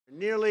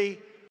Nearly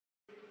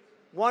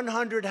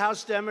 100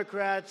 House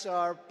Democrats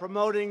are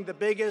promoting the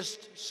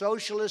biggest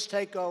socialist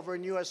takeover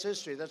in U.S.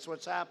 history. That's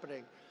what's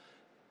happening.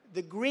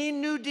 The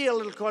Green New Deal,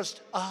 it'll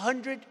cost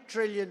 $100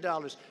 trillion.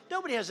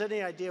 Nobody has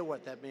any idea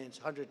what that means,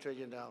 $100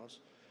 trillion.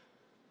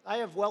 I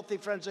have wealthy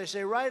friends, they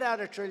say, write out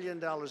 $1 trillion.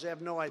 They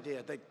have no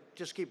idea. They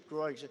just keep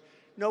growing.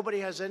 Nobody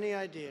has any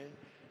idea.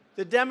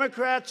 The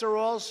Democrats are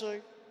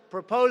also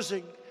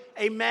proposing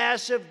a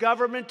massive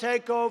government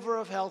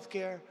takeover of health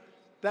care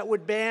that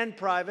would ban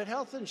private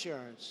health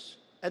insurance.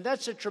 And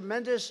that's a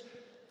tremendous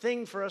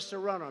thing for us to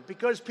run on,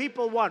 because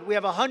people want, we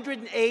have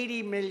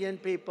 180 million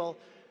people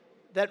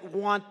that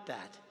want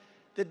that.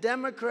 The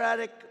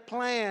Democratic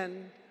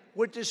plan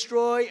would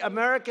destroy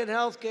American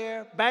health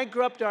care,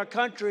 bankrupt our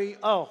country.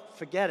 Oh,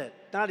 forget it,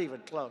 not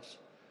even close.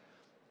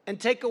 And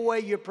take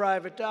away your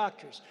private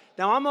doctors.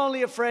 Now, I'm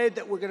only afraid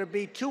that we're going to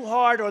be too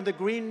hard on the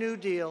Green New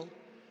Deal,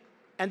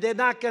 and they're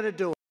not going to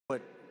do it,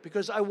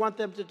 because I want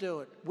them to do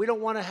it. We don't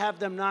want to have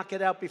them knock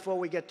it out before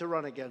we get to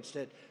run against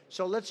it.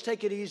 So let's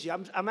take it easy.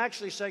 I'm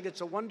actually saying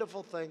it's a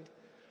wonderful thing.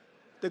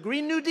 The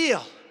Green New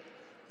Deal,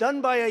 done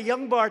by a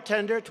young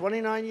bartender,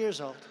 29 years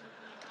old.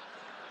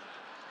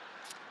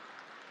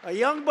 A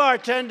young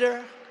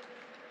bartender,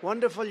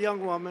 wonderful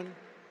young woman.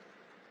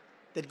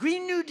 The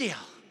Green New Deal.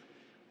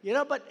 You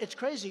know, but it's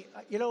crazy.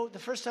 You know, the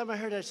first time I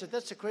heard it, I said,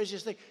 that's the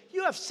craziest thing.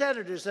 You have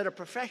senators that are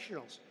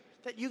professionals,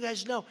 that you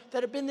guys know,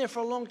 that have been there for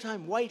a long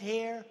time, white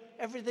hair,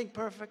 everything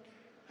perfect,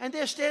 and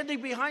they're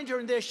standing behind her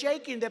and they're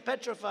shaking, they're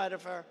petrified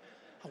of her.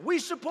 We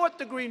support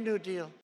the Green New Deal.